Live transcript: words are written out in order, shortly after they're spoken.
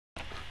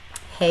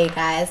Hey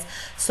guys,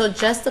 so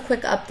just a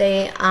quick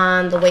update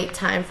on the wait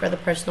time for the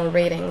personal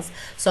readings.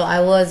 So I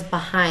was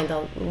behind,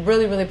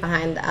 really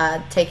behind,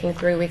 taking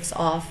 3 weeks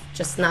off,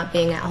 just not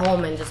being at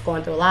home and just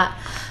going through a lot.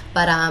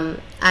 But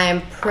I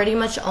am pretty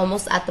much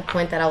almost at the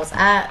point that I was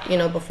at,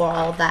 before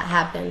all of that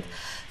happened.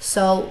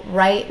 So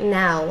right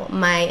now,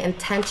 my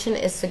intention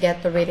is to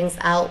get the readings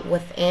out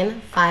within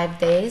 5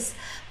 days,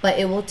 but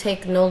it will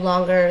take no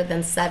longer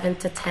than 7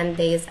 to 10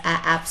 days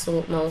at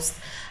absolute most.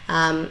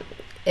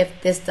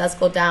 If this does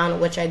go down,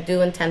 which I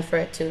do intend for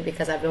it to,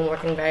 because I've been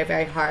working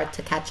very hard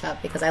to catch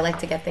up, because I like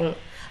to get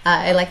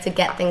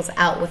things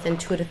out within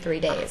 2 to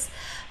 3 days.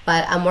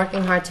 But I'm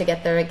working hard to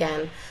get there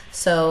again.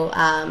 So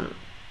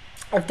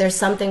if there's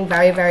something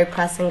very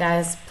pressing,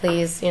 guys,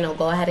 please,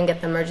 go ahead and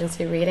get the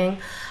emergency reading.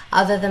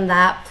 Other than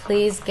that,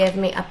 please give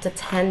me up to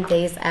 10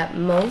 days at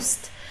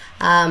most.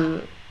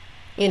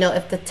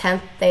 If the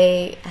 10th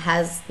day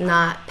has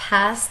not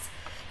passed,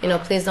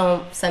 please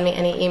don't send me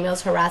any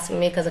emails harassing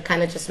me, because it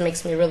kind of just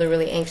makes me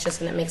really anxious,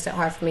 and it makes it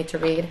hard for me to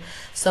read.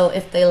 So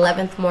if the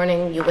 11th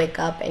morning you wake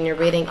up and your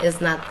reading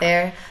is not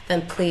there,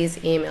 then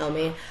please email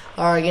me.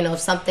 Or, if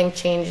something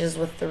changes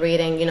with the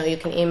reading, you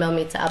can email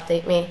me to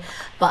update me.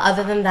 But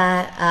other than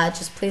that,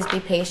 just please be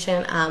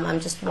patient. I'm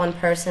just one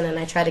person, and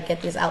I try to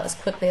get these out as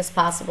quickly as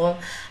possible,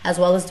 as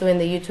well as doing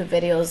the YouTube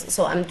videos.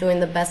 So I'm doing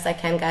the best I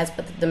can, guys,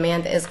 but the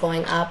demand is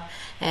going up,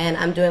 and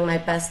I'm doing my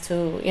best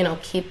to,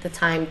 keep the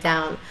time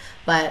down.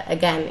 But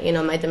again,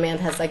 my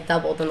demand has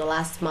doubled in the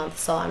last month,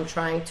 so I'm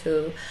trying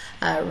to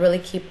really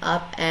keep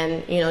up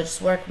and,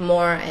 just work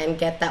more and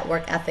get that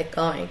work ethic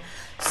going.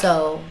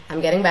 So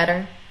I'm getting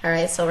better. All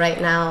right, so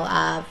right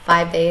now,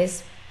 5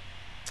 days,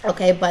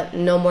 okay, but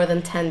no more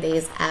than 10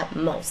 days at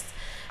most.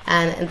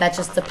 And that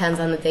just depends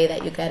on the day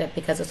that you get it,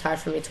 because it's hard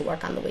for me to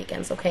work on the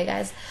weekends, okay,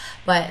 guys?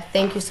 But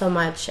thank you so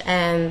much.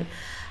 And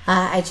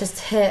I just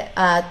hit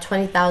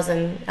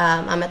 20,000.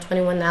 I'm at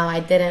 21 now.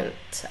 I didn't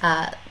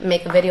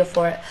make a video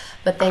for it,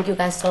 but thank you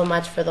guys so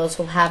much for those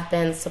who have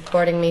been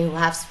supporting me, who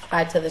have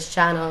subscribed to this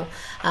channel.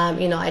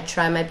 I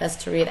try my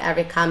best to read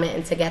every comment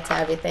and to get to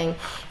everything.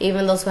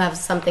 Even those who have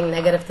something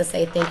negative to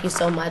say, thank you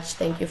so much.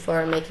 Thank you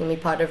for making me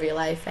part of your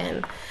life,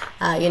 and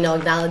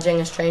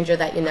acknowledging a stranger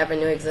that you never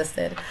knew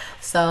existed.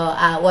 So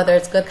whether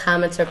it's good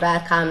comments or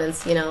bad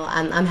comments,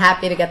 I'm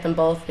happy to get them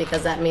both,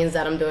 because that means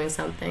that I'm doing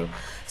something.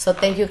 So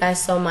thank you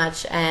guys so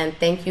much, and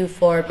thank you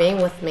for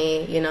being with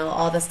me,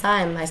 all this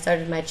time. I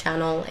started my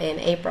channel in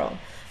April.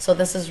 So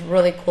this is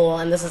really cool,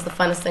 and this is the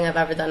funnest thing I've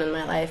ever done in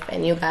my life,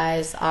 and you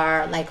guys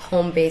are like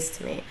home base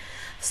to me.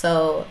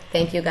 So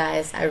thank you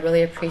guys. I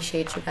really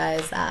appreciate you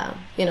guys,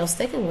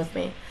 sticking with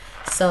me.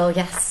 So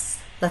yes,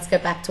 let's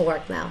get back to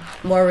work now.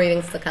 More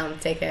readings to come.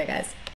 Take care, guys.